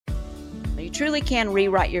You truly can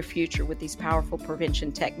rewrite your future with these powerful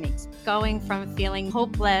prevention techniques. Going from feeling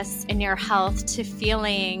hopeless in your health to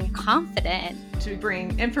feeling confident. To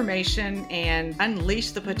bring information and unleash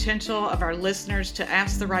the potential of our listeners to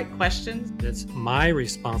ask the right questions. It's my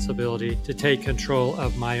responsibility to take control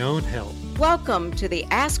of my own health. Welcome to the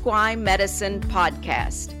Ask Why Medicine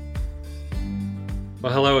podcast.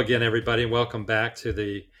 Well, hello again, everybody, and welcome back to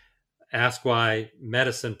the Ask Why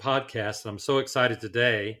Medicine podcast. I'm so excited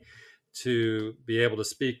today to be able to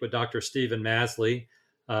speak with Dr. Stephen Masley.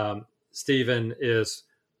 Stephen is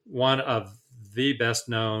one of the best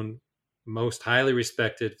known, most highly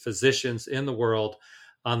respected physicians in the world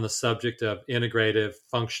on the subject of integrative,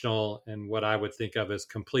 functional, and what I would think of as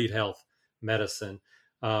complete health medicine.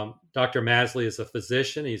 Dr. Masley is a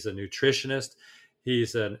physician. He's a nutritionist.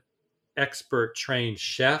 He's an expert trained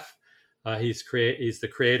chef. He's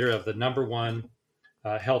the creator of the #1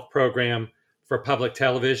 health program for public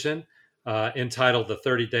television entitled The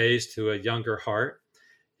 30 Days to a Younger Heart.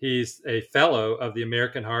 He's a fellow of the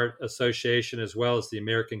American Heart Association as well as the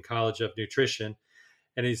American College of Nutrition.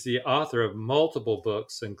 And he's the author of multiple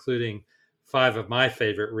books, including 5 of my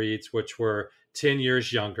favorite reads, which were 10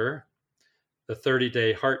 Years Younger, The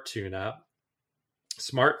 30-Day Heart Tune-Up,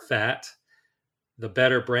 Smart Fat, The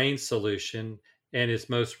Better Brain Solution, and his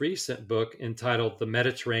most recent book entitled The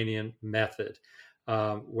Mediterranean Method,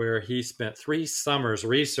 where he spent 3 summers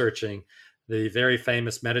researching the very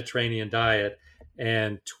famous Mediterranean diet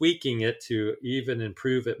and tweaking it to even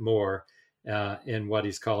improve it more in what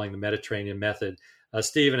he's calling the Mediterranean Method.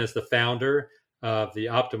 Stephen is the founder of the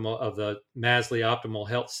Masley Optimal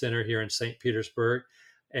Health Center here in St. Petersburg,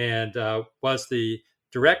 and was the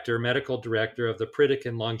medical director of the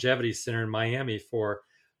Pritikin Longevity Center in Miami for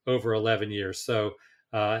over 11 years. So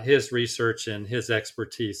his research and his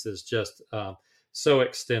expertise is just so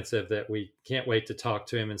extensive that we can't wait to talk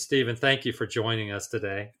to him. And Stephen, thank you for joining us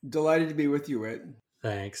today. Delighted to be with you, Whit.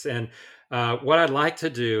 Thanks. And what I'd like to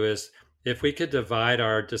do is, if we could divide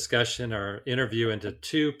our discussion or interview into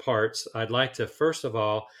 2 parts, I'd like to, first of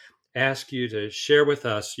all, ask you to share with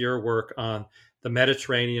us your work on the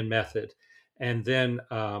Mediterranean Method. And then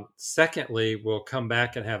secondly, we'll come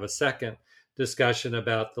back and have a second discussion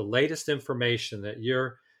about the latest information that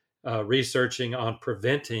you're researching on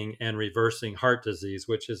preventing and reversing heart disease,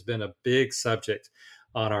 which has been a big subject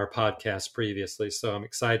on our podcast previously. So I'm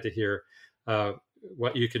excited to hear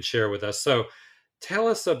what you can share with us. So tell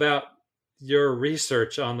us about your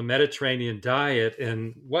research on the Mediterranean diet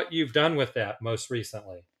and what you've done with that most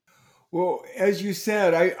recently. Well, as you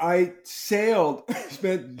said, I sailed,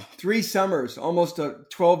 spent 3 summers, almost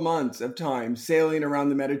 12 months of time sailing around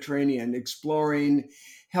the Mediterranean, exploring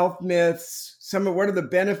health myths, what are the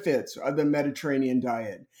benefits of the Mediterranean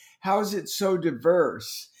diet? How is it so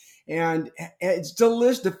diverse? And it's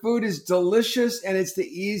delicious. The food is delicious, and it's the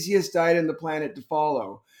easiest diet on the planet to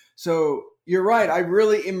follow. So you're right. I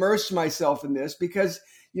really immersed myself in this because,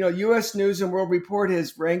 U.S. News and World Report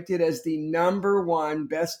has ranked it as the #1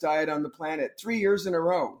 best diet on the planet 3 years in a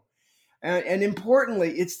row. And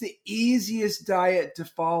importantly, it's the easiest diet to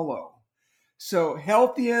follow. So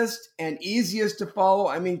healthiest and easiest to follow.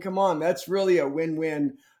 I mean, come on, that's really a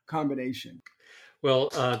win-win combination. Well,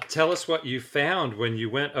 tell us what you found when you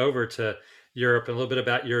went over to Europe and a little bit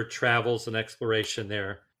about your travels and exploration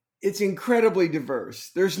there. It's incredibly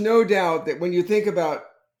diverse. There's no doubt that when you think about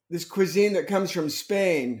this cuisine that comes from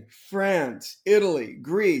Spain, France, Italy,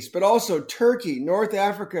 Greece, but also Turkey, North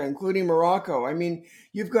Africa, including Morocco. I mean,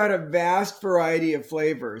 you've got a vast variety of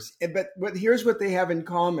flavors. But here's what they have in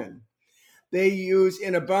common. They use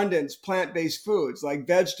in abundance plant-based foods like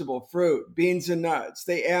vegetable, fruit, beans, and nuts.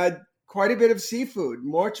 They add quite a bit of seafood,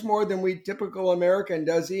 much more than we typical American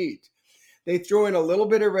does eat. They throw in a little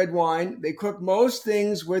bit of red wine. They cook most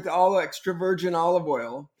things with all extra virgin olive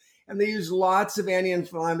oil. And they use lots of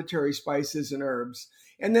anti-inflammatory spices and herbs.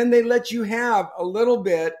 And then they let you have a little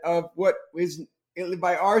bit of what is,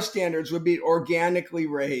 by our standards, would be organically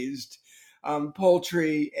raised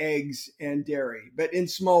poultry, eggs, and dairy, but in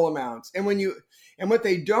small amounts. And what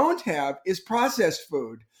they don't have is processed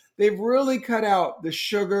food. They've really cut out the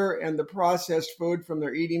sugar and the processed food from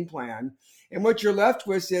their eating plan. And what you're left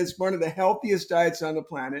with is one of the healthiest diets on the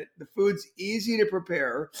planet. The food's easy to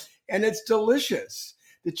prepare, and it's delicious.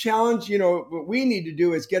 The challenge, what we need to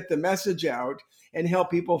do is get the message out and help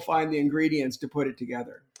people find the ingredients to put it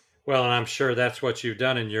together. Well, and I'm sure that's what you've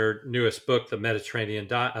done in your newest book, The Mediterranean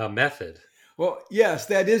Method. Well, yes,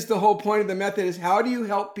 that is the whole point of the method, is how do you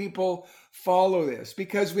help people follow this?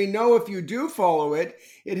 Because we know if you do follow it,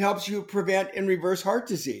 it helps you prevent and reverse heart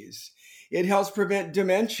disease. It helps prevent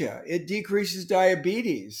dementia. It decreases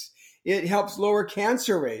diabetes. It helps lower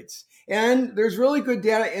cancer rates. And there's really good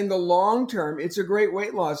data in the long term. It's a great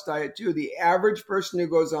weight loss diet too. The average person who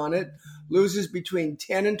goes on it loses between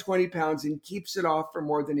 10 and 20 pounds and keeps it off for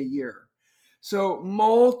more than a year. So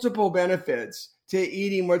multiple benefits to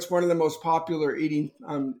eating what's one of the most popular eating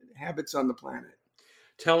habits on the planet.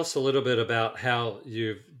 Tell us a little bit about how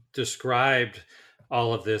you've described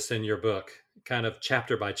all of this in your book, kind of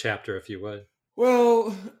chapter by chapter, if you would.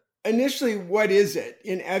 Well, initially, what is it?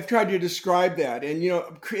 And I've tried to describe that. And,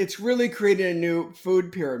 it's really created a new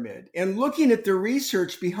food pyramid and looking at the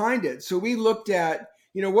research behind it. So we looked at,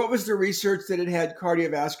 what was the research that it had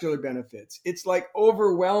cardiovascular benefits? It's like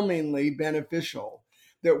overwhelmingly beneficial.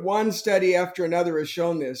 That one study after another has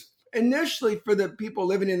shown this, initially for the people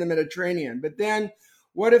living in the Mediterranean. But then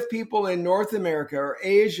what if people in North America or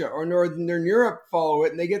Asia or Northern Europe follow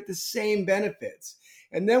it and they get the same benefits?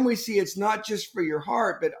 And then we see it's not just for your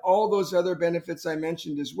heart, but all those other benefits I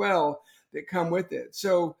mentioned as well that come with it.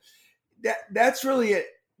 So that's really it,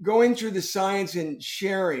 going through the science and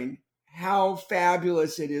sharing how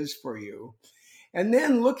fabulous it is for you. And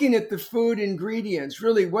then looking at the food ingredients,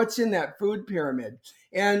 really what's in that food pyramid.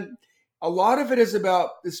 And a lot of it is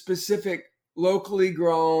about the specific locally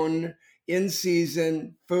grown,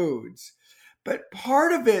 in-season foods. But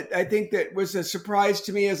part of it, I think that was a surprise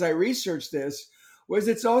to me as I researched this, was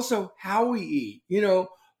it's also how we eat,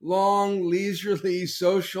 long, leisurely,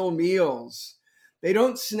 social meals. They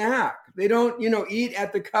don't snack. They don't, eat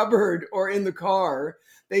at the cupboard or in the car.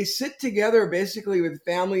 They sit together basically with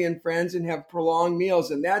family and friends and have prolonged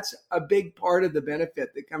meals. And that's a big part of the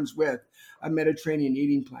benefit that comes with a Mediterranean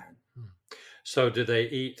eating plan. So do they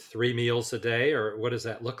eat 3 meals a day, or what does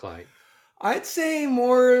that look like? I'd say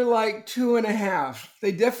more like 2.5.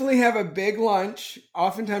 They definitely have a big lunch.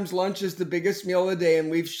 Oftentimes lunch is the biggest meal of the day. And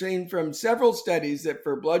we've seen from several studies that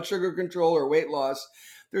for blood sugar control or weight loss,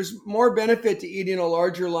 there's more benefit to eating a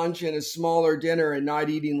larger lunch and a smaller dinner and not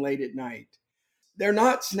eating late at night. They're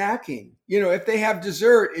not snacking. If they have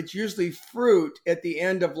dessert, it's usually fruit at the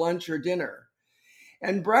end of lunch or dinner.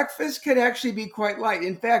 And breakfast could actually be quite light.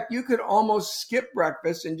 In fact, you could almost skip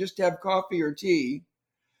breakfast and just have coffee or tea.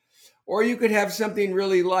 Or you could have something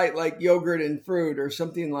really light like yogurt and fruit or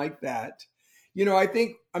something like that. I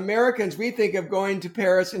think Americans, we think of going to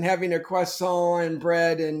Paris and having a croissant and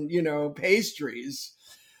bread and, pastries.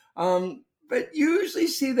 But you usually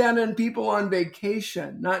see that in people on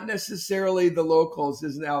vacation, not necessarily the locals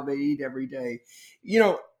is how they eat every day.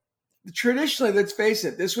 Traditionally, let's face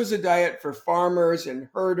it, this was a diet for farmers and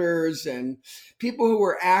herders and people who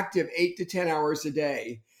were active 8 to 10 hours a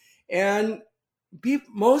day. And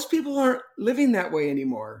most people aren't living that way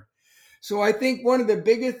anymore. So I think one of the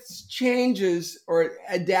biggest changes or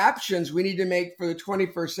adaptations we need to make for the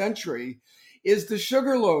 21st century is the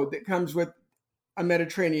sugar load that comes with a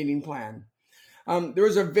Mediterranean eating plan. There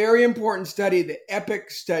was a very important study, the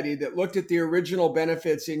EPIC study, that looked at the original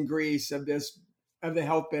benefits in Greece of the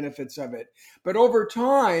health benefits of it. But over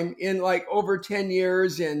time, in like over 10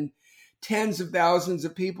 years and tens of thousands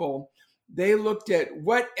of people, they looked at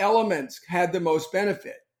what elements had the most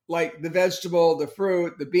benefit, like the vegetable, the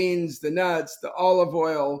fruit, the beans, the nuts, the olive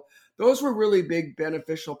oil. Those were really big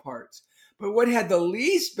beneficial parts. But what had the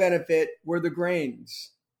least benefit were the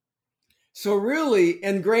grains. So really,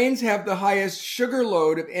 and grains have the highest sugar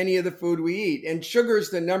load of any of the food we eat. And sugar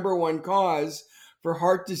is the number one cause for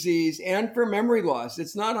heart disease and for memory loss.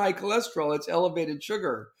 It's not high cholesterol, it's elevated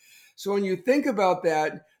sugar. So when you think about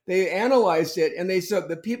that, they analyzed it and they said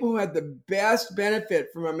the people who had the best benefit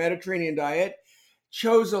from a Mediterranean diet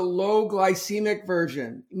chose a low glycemic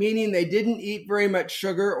version, meaning they didn't eat very much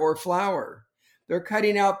sugar or flour. They're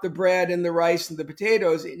cutting out the bread and the rice and the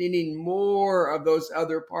potatoes and eating more of those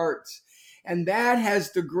other parts. And that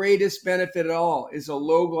has the greatest benefit at all, is a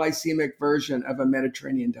low glycemic version of a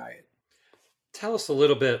Mediterranean diet. Tell us a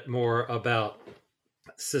little bit more about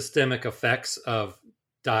systemic effects of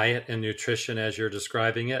diet and nutrition as you're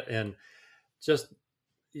describing it. And just,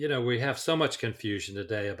 we have so much confusion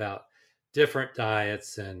today about different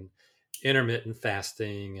diets and intermittent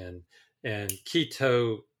fasting and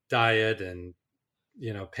keto diet and,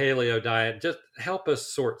 paleo diet. Just help us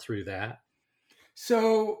sort through that.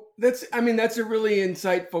 So that's a really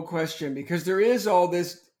insightful question, because there is all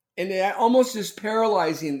this, and it almost is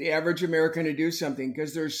paralyzing the average American to do something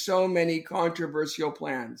because there's so many controversial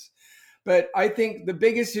plans. But I think the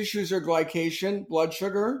biggest issues are glycation, blood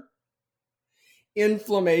sugar,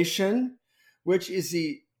 inflammation, which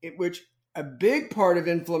a big part of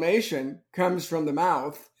inflammation comes from the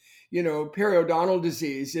mouth. Periodontal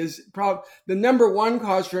disease is the number one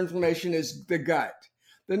cause for inflammation is the gut.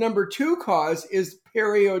 The number two cause is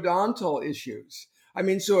periodontal issues. I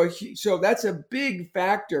mean, so that's a big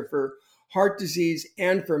factor for heart disease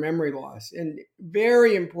and for memory loss, and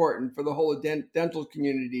very important for the whole dental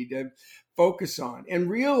community to focus on and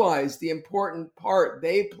realize the important part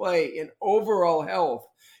they play in overall health,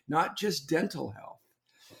 not just dental health.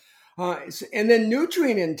 And then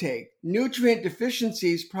nutrient intake. Nutrient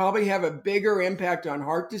deficiencies probably have a bigger impact on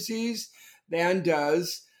heart disease than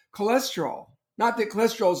does cholesterol. Not that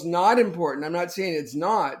cholesterol is not important. I'm not saying it's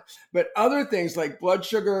not, but other things like blood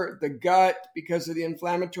sugar, the gut, because of the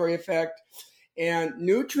inflammatory effect, and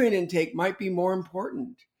nutrient intake might be more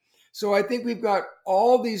important. So I think we've got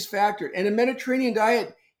all these factors, and a Mediterranean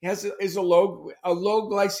diet is a low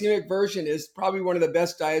glycemic version is probably one of the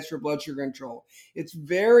best diets for blood sugar control. It's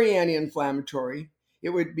very anti-inflammatory. It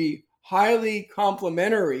would be highly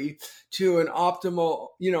complementary to an optimal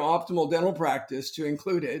dental practice to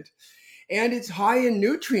include it. And it's high in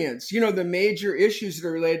nutrients, the major issues that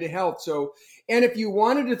are related to health. So, and if you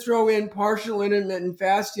wanted to throw in partial intermittent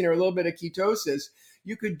fasting or a little bit of ketosis,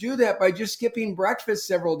 you could do that by just skipping breakfast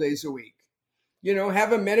several days a week.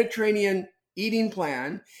 Have a Mediterranean eating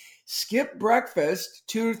plan, skip breakfast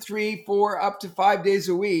 2, 3, 4, up to 5 days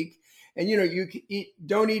a week. And,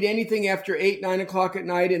 don't eat anything after 8, 9 o'clock at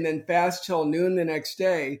night, and then fast till noon the next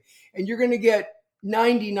day. And you're going to get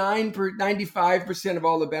 95% of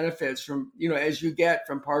all the benefits from, as you get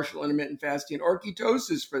from partial intermittent fasting or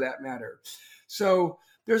ketosis for that matter. So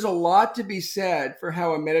there's a lot to be said for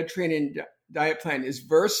how a Mediterranean diet plan is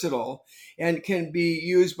versatile and can be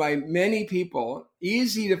used by many people,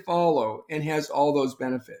 easy to follow, and has all those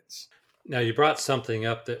benefits. Now, you brought something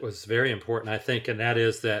up that was very important, I think, and that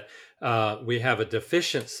is that we have a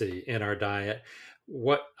deficiency in our diet.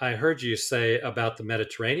 What I heard you say about the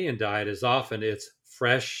Mediterranean diet is often it's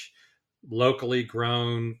fresh, locally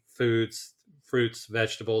grown foods, fruits,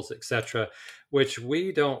 vegetables, etc., which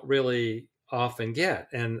we don't really often get.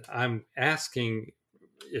 And I'm asking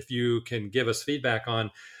if you can give us feedback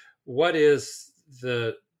on what is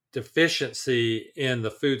the deficiency in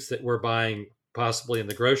the foods that we're buying possibly in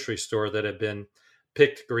the grocery store that have been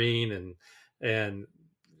picked green and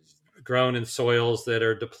grown in soils that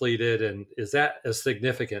are depleted, and is that a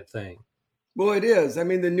significant thing? Well, it is. I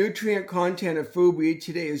mean, the nutrient content of food we eat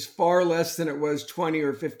today is far less than it was 20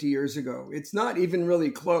 or 50 years ago. It's not even really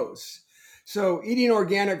close. So eating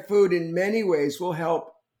organic food in many ways will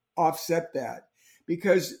help offset that,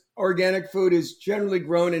 because organic food is generally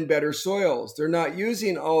grown in better soils. They're not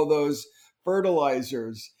using all those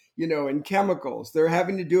fertilizers, and chemicals. They're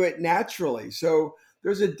having to do it naturally. So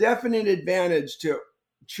there's a definite advantage to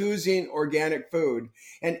choosing organic food.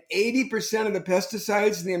 And 80% of the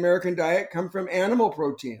pesticides in the American diet come from animal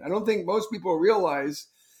protein. I don't think most people realize.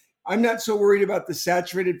 I'm not so worried about the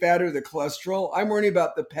saturated fat or the cholesterol. I'm worried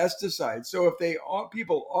about the pesticides. So if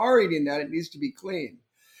people are eating that, it needs to be clean.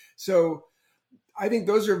 So I think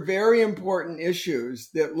those are very important issues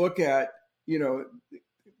that look at,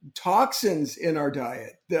 toxins in our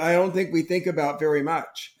diet that I don't think we think about very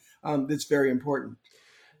much. That's very important.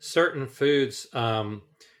 Certain foods,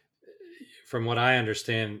 from what I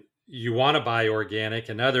understand, you want to buy organic,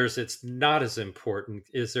 and others it's not as important.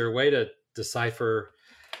 Is there a way to decipher,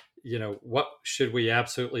 what should we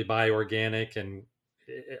absolutely buy organic, and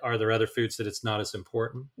are there other foods that it's not as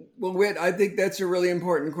important? Well, Whit, I think that's a really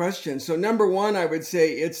important question. So number one, I would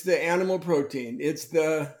say it's the animal protein. It's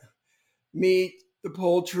the meat, the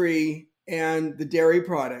poultry, and the dairy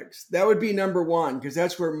products. That would be number one, because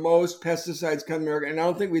that's where most pesticides come to America. And I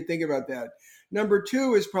don't think we think about that. Number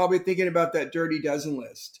two is probably thinking about that dirty dozen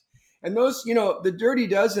list. And those, the dirty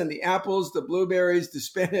dozen, the apples, the blueberries, the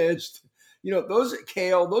spinach, those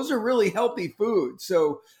kale, those are really healthy foods.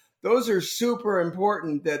 So those are super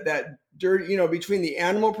important that dirty, between the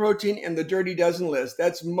animal protein and the dirty dozen list,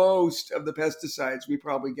 that's most of the pesticides we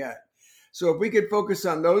probably get. So if we could focus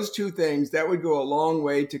on those two things, that would go a long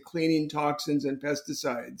way to cleaning toxins and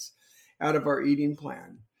pesticides out of our eating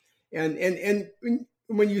plan. And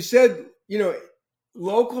when you said,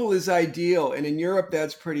 local is ideal, and in Europe,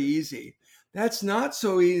 that's pretty easy. That's not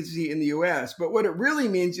so easy in the US, but what it really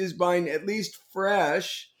means is buying at least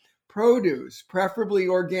fresh produce, preferably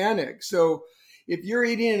organic. So if you're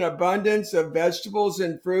eating an abundance of vegetables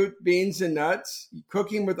and fruit, beans and nuts,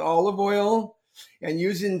 cooking with olive oil, and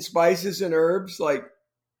using spices and herbs like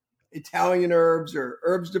Italian herbs or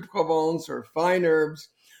herbs de Provence or fine herbs,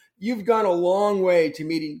 you've gone a long way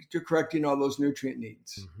to correcting all those nutrient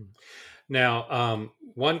needs. Mm-hmm. Now,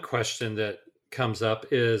 one question that comes up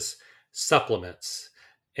is supplements.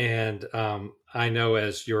 And I know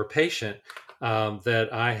as your patient that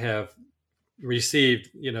I have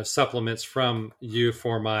received, supplements from you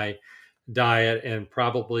for my diet, and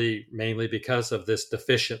probably mainly because of this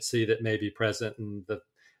deficiency that may be present in the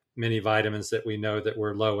many vitamins that we know that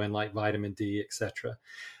we're low in, like vitamin D, etc.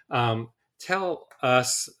 Tell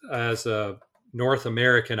us, as a North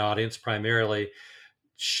American audience primarily,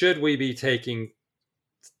 should we be taking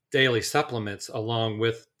daily supplements along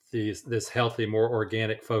with this healthy, more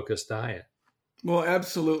organic focused diet? Well,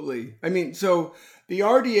 absolutely. I mean, so the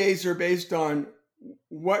RDAs are based on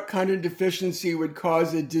what kind of deficiency would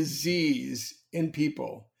cause a disease in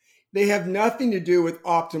people. They have nothing to do with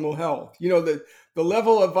optimal health. You know, the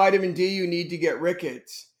level of vitamin D you need to get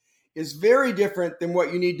rickets is very different than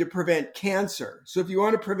what you need to prevent cancer. So if you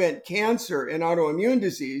want to prevent cancer and autoimmune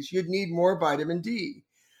disease, you'd need more vitamin D.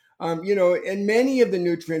 And many of the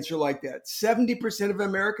nutrients are like that. 70% of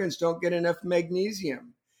Americans don't get enough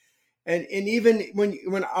magnesium. And even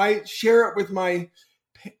when I share it with my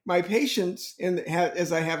patients,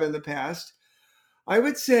 as I have in the past, I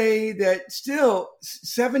would say that still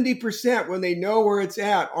 70%, when they know where it's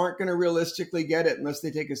at, aren't going to realistically get it unless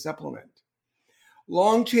they take a supplement.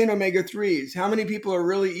 Long chain omega-3s. How many people are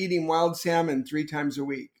really eating wild salmon 3 times a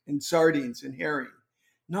week, and sardines and herring?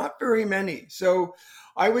 Not very many. So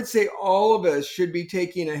I would say all of us should be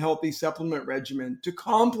taking a healthy supplement regimen to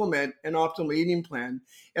complement an optimal eating plan.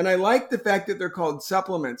 And I like the fact that they're called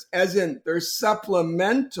supplements, as in they're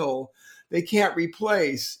supplemental. They can't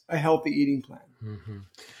replace a healthy eating plan. Mm-hmm.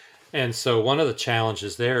 And so one of the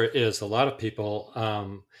challenges there is a lot of people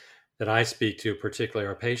that I speak to, particularly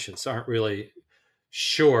our patients, aren't really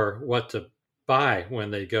sure what to buy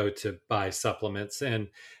when they go to buy supplements. And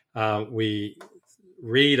we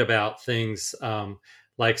read about things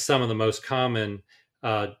like some of the most common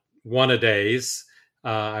one-a-days.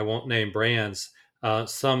 I won't name brands.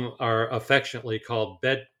 Some are affectionately called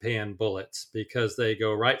bedpan bullets because they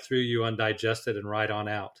go right through you undigested and right on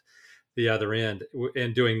out the other end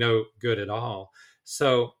and doing no good at all.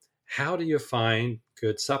 So how do you find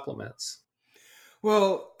good supplements?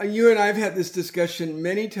 Well, you and I have had this discussion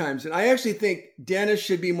many times, and I actually think dentists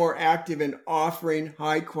should be more active in offering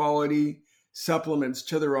high quality supplements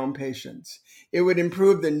to their own patients. It would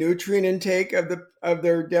improve the nutrient intake of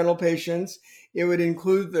their dental patients. It would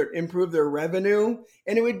improve their revenue,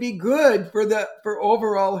 and it would be good for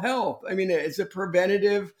overall health. I mean, it's a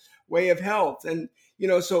preventative way of health. And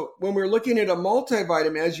so when we're looking at a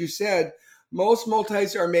multivitamin, as you said, most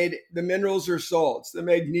multis are made, the minerals are salts, the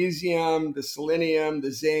magnesium, the selenium,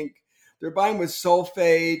 the zinc. They're buying with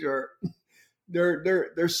sulfate, or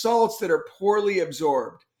they're salts that are poorly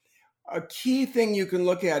absorbed. A key thing you can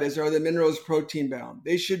look at are the minerals protein bound.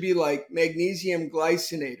 They should be like magnesium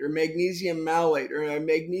glycinate or magnesium malate or a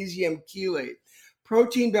magnesium chelate.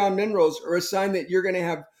 Protein bound minerals are a sign that you're going to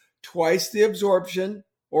have twice the absorption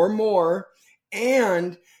or more,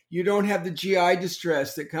 and you don't have the GI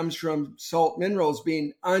distress that comes from salt minerals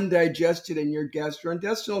being undigested in your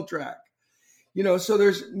gastrointestinal tract. So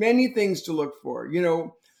there's many things to look for.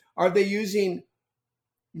 Are they using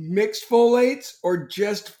mixed folates or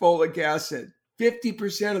just folic acid?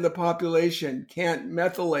 50% of the population can't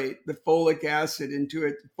methylate the folic acid into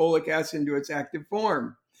its active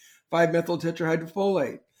form, 5-methyl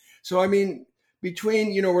tetrahydrofolate. So, I mean,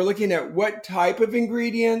 we're looking at what type of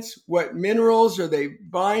ingredients, what minerals are they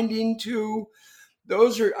binding to?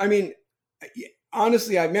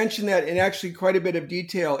 Honestly, I mentioned that in actually quite a bit of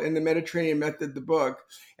detail in the Mediterranean Method, the book,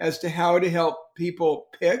 as to how to help people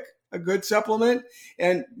pick a good supplement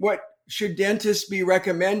and what should dentists be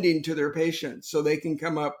recommending to their patients so they can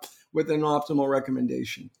come up with an optimal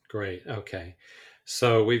recommendation. Great. Okay.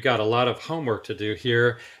 So we've got a lot of homework to do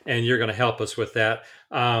here, and you're going to help us with that.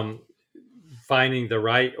 Finding the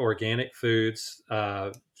right organic foods,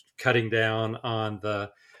 cutting down on the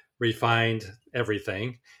refined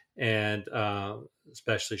everything, and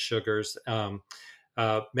especially sugars.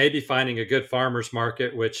 Maybe finding a good farmer's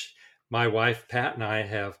market, which my wife, Pat, and I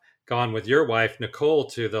have gone with your wife, Nicole,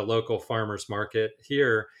 to the local farmer's market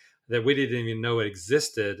here that we didn't even know it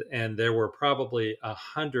existed. And there were probably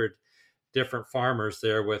 100 different farmers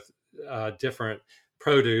there with different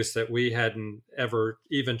produce that we hadn't ever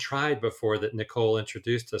even tried before, that Nicole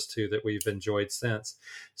introduced us to, that we've enjoyed since.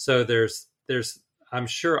 So there's I'm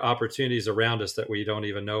sure opportunities around us that we don't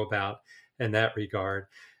even know about in that regard.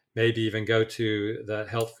 Maybe even go to the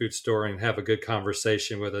health food store and have a good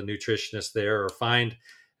conversation with a nutritionist there, or find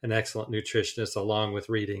an excellent nutritionist along with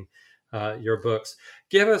reading your books.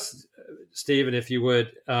 Give us, Stephen, if you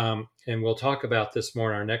would, and we'll talk about this more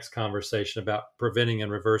in our next conversation about preventing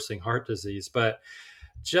and reversing heart disease, but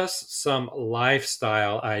just some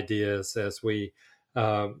lifestyle ideas as we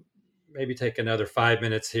maybe take another 5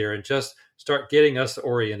 minutes here and just start getting us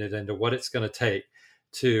oriented into what it's going to take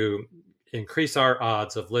to increase our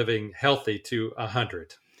odds of living healthy to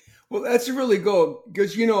 100? Well, that's a really goal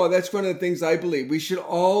because, that's one of the things I believe. We should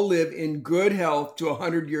all live in good health to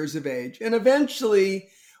 100 years of age. And eventually,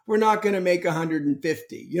 we're not going to make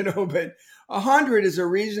 150, but 100 is a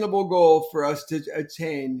reasonable goal for us to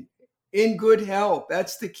attain in good health.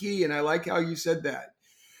 That's the key. And I like how you said that.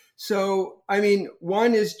 So,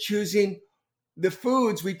 one is choosing the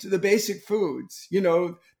foods, the basic foods,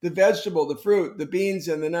 the vegetable, the fruit, the beans,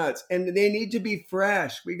 and the nuts. And they need to be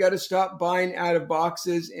fresh. We got to stop buying out of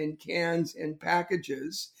boxes and cans and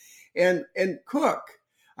packages and cook.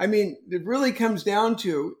 It really comes down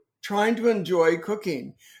to trying to enjoy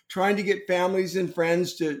cooking, trying to get families and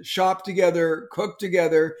friends to shop together, cook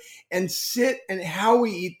together, and sit and how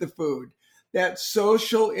we eat the food. That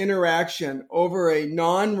social interaction over a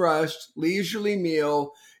non-rushed, leisurely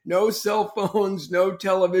meal, no cell phones, no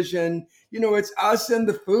television. It's us and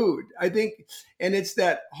the food, I think. And it's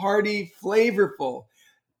that hearty, flavorful.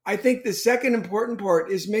 I think the second important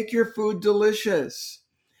part is make your food delicious.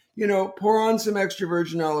 Pour on some extra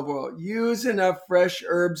virgin olive oil. Use enough fresh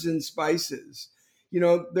herbs and spices.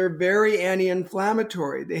 They're very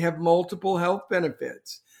anti-inflammatory. They have multiple health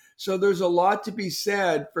benefits. So there's a lot to be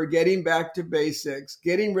said for getting back to basics,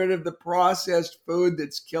 getting rid of the processed food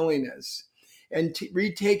that's killing us, and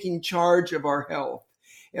retaking charge of our health.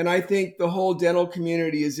 And I think the whole dental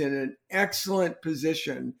community is in an excellent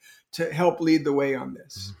position to help lead the way on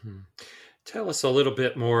this. Mm-hmm. Tell us a little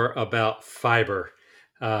bit more about fiber.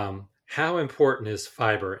 How important is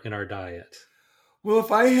fiber in our diet? Well,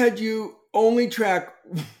 if I had you only track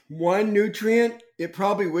one nutrient, it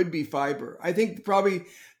probably would be fiber. I think probably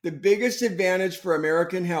the biggest advantage for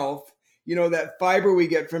American health, that fiber we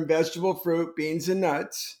get from vegetable, fruit, beans, and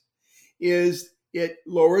nuts, is it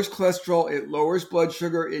lowers cholesterol, it lowers blood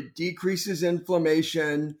sugar, it decreases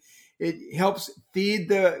inflammation, it helps feed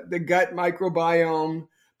the gut microbiome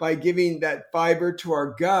by giving that fiber to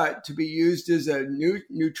our gut to be used as a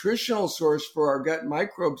nutritional source for our gut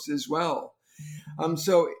microbes as well.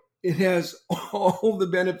 So it has all the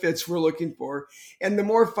benefits we're looking for. And the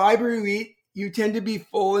more fiber you eat, you tend to be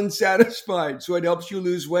full and satisfied. So it helps you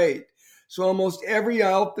lose weight. So almost every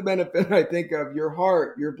health benefit I think of, your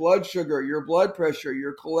heart, your blood sugar, your blood pressure,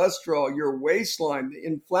 your cholesterol, your waistline, the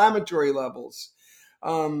inflammatory levels,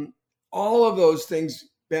 all of those things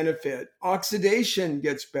benefit. Oxidation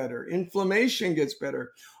gets better. Inflammation gets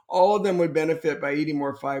better. All of them would benefit by eating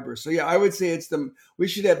more fiber. So yeah, I would say we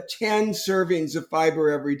should have 10 servings of fiber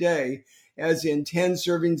every day, as in 10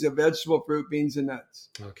 servings of vegetable, fruit, beans, and nuts.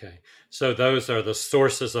 Okay. So those are the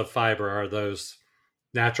sources of fiber, are those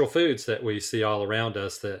natural foods that we see all around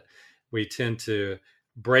us that we tend to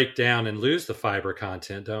break down and lose the fiber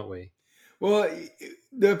content, don't we? Well,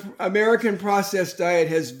 the American processed diet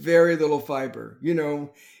has very little fiber, and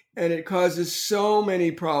it causes so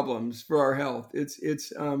many problems for our health.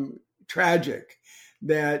 It's tragic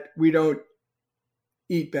that we don't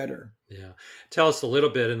eat better. Yeah. Tell us a little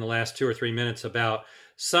bit in the last 2 or 3 minutes about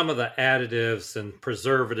some of the additives and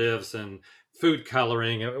preservatives and food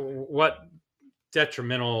coloring. What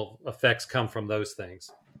detrimental effects come from those things?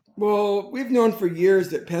 Well, we've known for years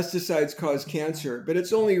that pesticides cause cancer, but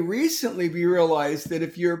it's only recently we realized that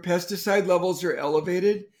if your pesticide levels are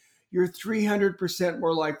elevated, you're 300%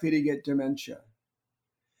 more likely to get dementia.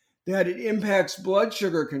 That it impacts blood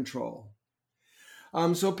sugar control.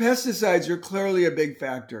 So pesticides are clearly a big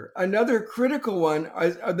factor. Another critical one are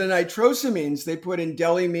the nitrosamines they put in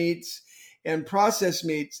deli meats and processed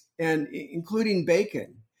meats, and including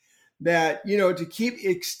bacon. That, to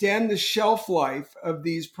extend the shelf life of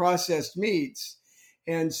these processed meats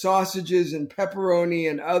and sausages and pepperoni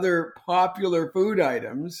and other popular food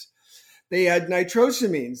items, they add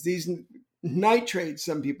nitrosamines, these nitrates,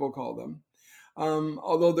 some people call them.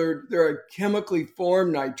 Although they're a chemically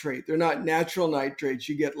formed nitrate. They're not natural nitrates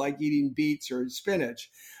you get like eating beets or spinach.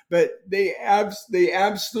 But they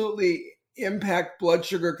absolutely impact blood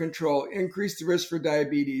sugar control, increase the risk for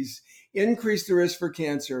diabetes, increase the risk for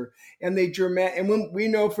cancer, and when we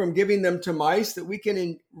know from giving them to mice that we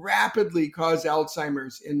can rapidly cause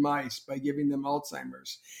Alzheimer's in mice by giving them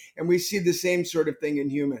Alzheimer's, and we see the same sort of thing in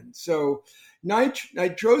humans. So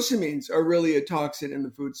nitrosamines are really a toxin in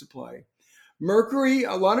the food supply. Mercury,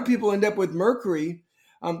 a lot of people end up with mercury.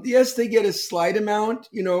 Yes, they get a slight amount,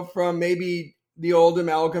 from maybe the old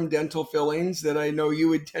amalgam dental fillings that I know you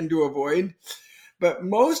would tend to avoid, but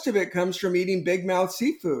most of it comes from eating big mouth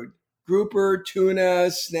seafood. Grouper, tuna,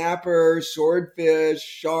 snapper, swordfish,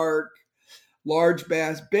 shark, large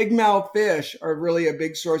bass, big mouth fish are really a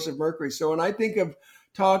big source of mercury. So when I think of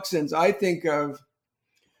toxins, I think of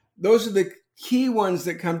those are the key ones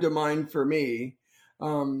that come to mind for me.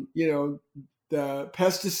 the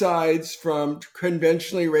pesticides from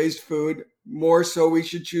conventionally raised food. More so, we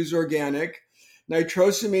should choose organic.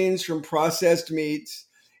 Nitrosamines from processed meats,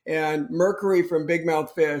 and mercury from big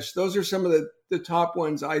mouth fish. Those are some of the top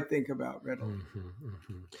ones I think about, readily. Mm-hmm,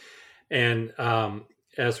 mm-hmm. And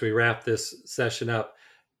as we wrap this session up,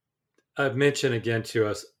 mention again to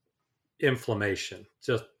us inflammation.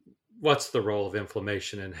 Just what's the role of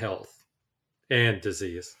inflammation in health and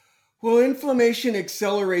disease? Well, inflammation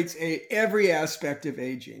accelerates every aspect of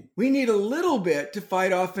aging. We need a little bit to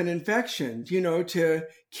fight off an infection, to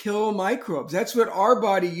kill microbes. That's what our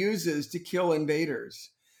body uses to kill invaders.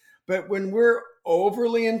 But when we're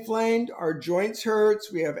overly inflamed, our joints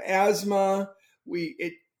hurts, we have asthma,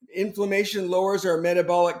 inflammation lowers our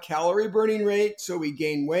metabolic calorie burning rate, so we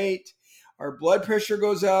gain weight. Our blood pressure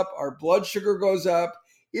goes up, our blood sugar goes up.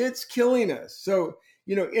 It's killing us. So,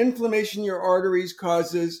 inflammation in your arteries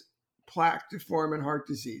causes plaque to form and heart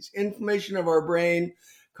disease. Inflammation of our brain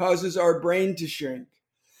causes our brain to shrink.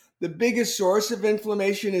 The biggest source of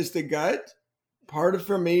inflammation is the gut, part of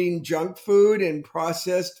from eating junk food and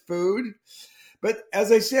processed food. But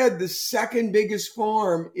as I said, the second biggest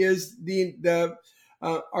form is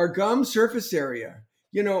our gum surface area.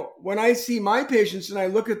 When I see my patients and I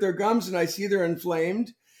look at their gums and I see they're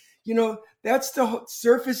inflamed, that's the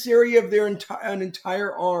surface area of their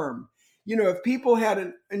entire arm. If people had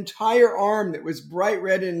an entire arm that was bright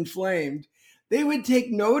red and inflamed, they would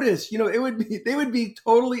take notice. They would be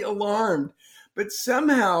totally alarmed. But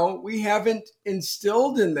somehow we haven't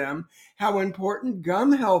instilled in them how important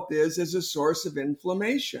gum health is as a source of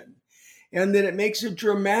inflammation, and that it makes a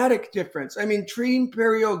dramatic difference. I mean, treating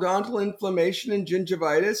periodontal inflammation and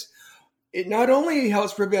gingivitis, it not only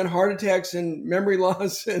helps prevent heart attacks and memory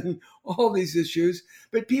loss and all these issues,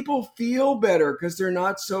 but people feel better because they're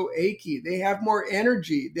not so achy. They have more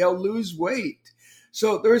energy. They'll lose weight.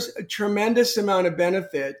 So there's a tremendous amount of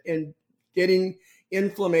benefit in getting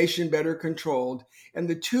inflammation better controlled. And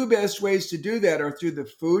the two best ways to do that are through the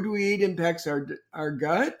food we eat impacts our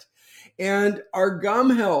gut, and our gum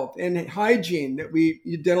health and hygiene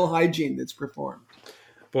dental hygiene that's performed.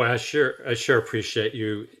 Boy, I sure appreciate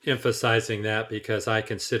you emphasizing that, because I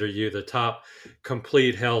consider you the top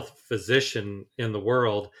complete health physician in the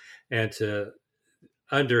world, and to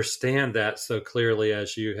understand that so clearly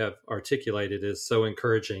as you have articulated is so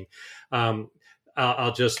encouraging.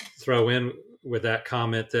 I'll just throw in with that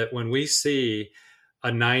comment that when we see a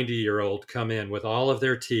 90-year-old come in with all of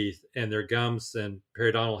their teeth and their gums and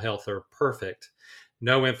periodontal health are perfect,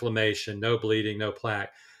 no inflammation, no bleeding, no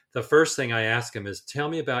plaque, the first thing I ask them is, tell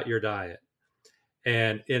me about your diet.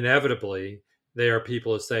 And inevitably, there are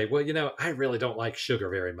people who say, well, I really don't like sugar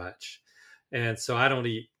very much. And so I don't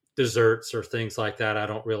eat desserts or things like that.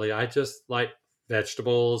 I just like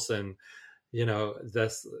vegetables, and,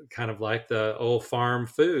 that's kind of like the old farm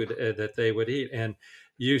food that they would eat. And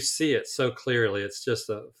you see it so clearly. It's just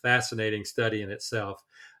a fascinating study in itself.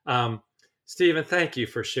 Stephen, thank you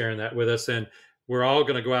for sharing that with us. And we're all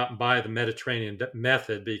going to go out and buy the Mediterranean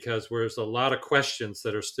method, because there's a lot of questions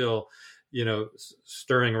that are still,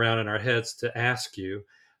 stirring around in our heads to ask you.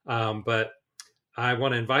 But I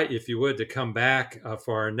want to invite you, if you would, to come back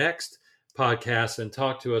for our next podcast and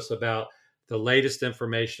talk to us about the latest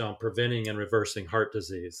information on preventing and reversing heart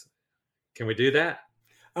disease. Can we do that?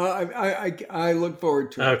 I look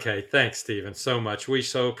forward to it. Okay. Thanks, Stephen, so much. We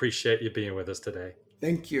so appreciate you being with us today.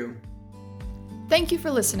 Thank you. Thank you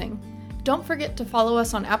for listening. Don't forget to follow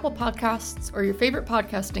us on Apple Podcasts or your favorite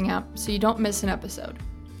podcasting app so you don't miss an episode.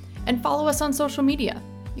 And follow us on social media.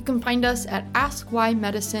 You can find us at Ask Why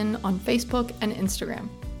Medicine on Facebook and Instagram.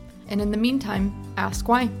 And in the meantime, ask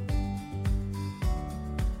why.